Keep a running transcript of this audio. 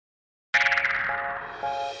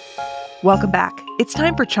Welcome back. It's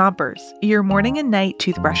time for Chompers, your morning and night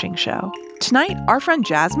toothbrushing show. Tonight, our friend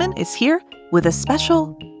Jasmine is here with a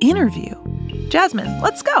special interview. Jasmine,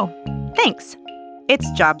 let's go. Thanks. It's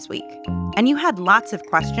Jobs Week, and you had lots of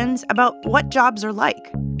questions about what jobs are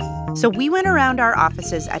like. So we went around our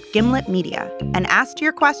offices at Gimlet Media and asked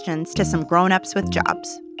your questions to some grown-ups with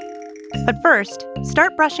jobs. But first,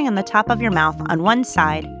 start brushing on the top of your mouth on one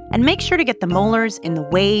side and make sure to get the molars in the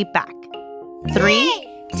way back. 3,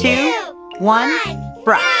 2, 1,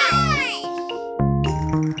 brush.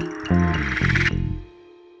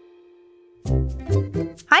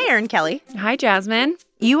 Hi, Erin Kelly. Hi, Jasmine.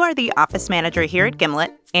 You are the office manager here at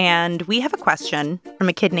Gimlet, and we have a question from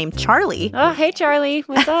a kid named Charlie. Oh, hey, Charlie.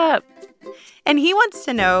 What's up? And he wants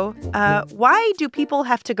to know, why do people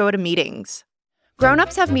have to go to meetings?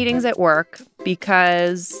 Grown-ups have meetings at work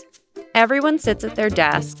because everyone sits at their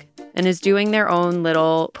desk and is doing their own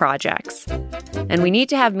little projects. And we need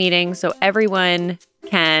to have meetings so everyone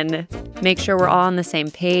can make sure we're all on the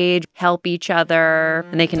same page, help each other,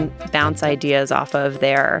 and they can bounce ideas off of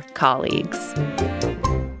their colleagues.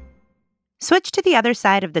 Switch to the other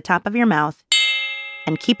side of the top of your mouth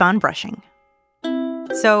and keep on brushing.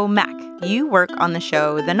 So, Mac, you work on the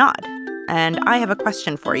show The Nod, and I have a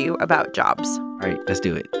question for you about jobs. All right, let's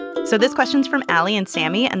do it. So this question's from Allie and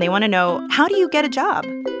Sammy, and they want to know, how do you get a job?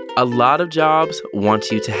 A lot of jobs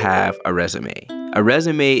want you to have a resume. A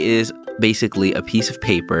resume is basically a piece of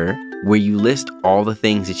paper where you list all the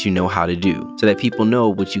things that you know how to do so that people know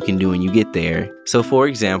what you can do when you get there. So for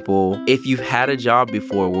example, if you've had a job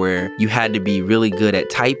before where you had to be really good at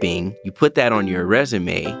typing, you put that on your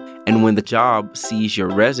resume. And when the job sees your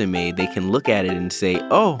resume, they can look at it and say,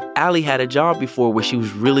 oh, Allie had a job before where she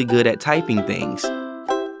was really good at typing things.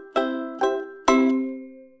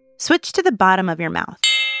 Switch to the bottom of your mouth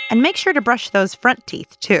and make sure to brush those front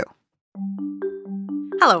teeth too.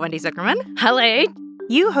 Hello, Wendy Zuckerman. Hello.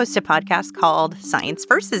 You host a podcast called Science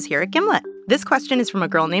Versus here at Gimlet. This question is from a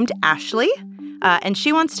girl named Ashley, and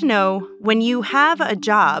she wants to know, when you have a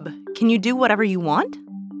job, can you do whatever you want?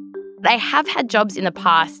 I have had jobs in the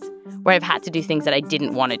past where I've had to do things that I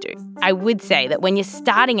didn't want to do. I would say that when you're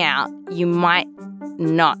starting out, you might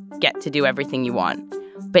not get to do everything you want.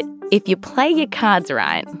 But if you play your cards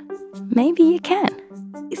right, maybe you can.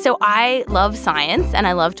 So I love science, and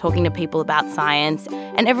I love talking to people about science.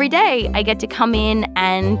 And every day I get to come in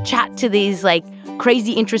and chat to these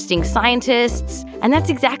crazy, interesting scientists. And that's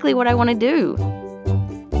exactly what I want to do.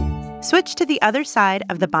 Switch to the other side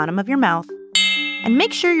of the bottom of your mouth and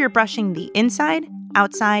make sure you're brushing the inside,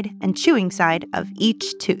 outside, and chewing side of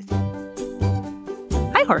each tooth.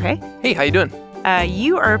 Hi, Jorge. Hey, how you doing?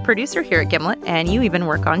 You are a producer here at Gimlet, and you even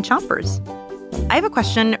work on Chompers. I have a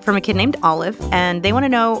question from a kid named Olive, and they want to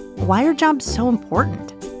know, why are jobs so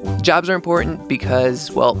important? Jobs are important because,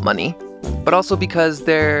 well, money, but also because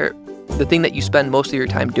they're the thing that you spend most of your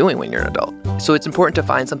time doing when you're an adult. So it's important to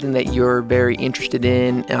find something that you're very interested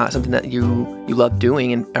in, something that you love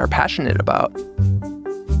doing and are passionate about.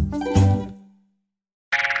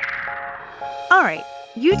 All right,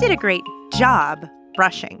 you did a great job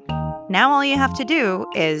brushing. Now all you have to do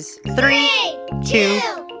is 3, 2,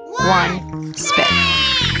 1, spit.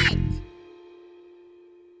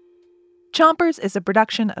 Chompers is a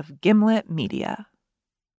production of Gimlet Media.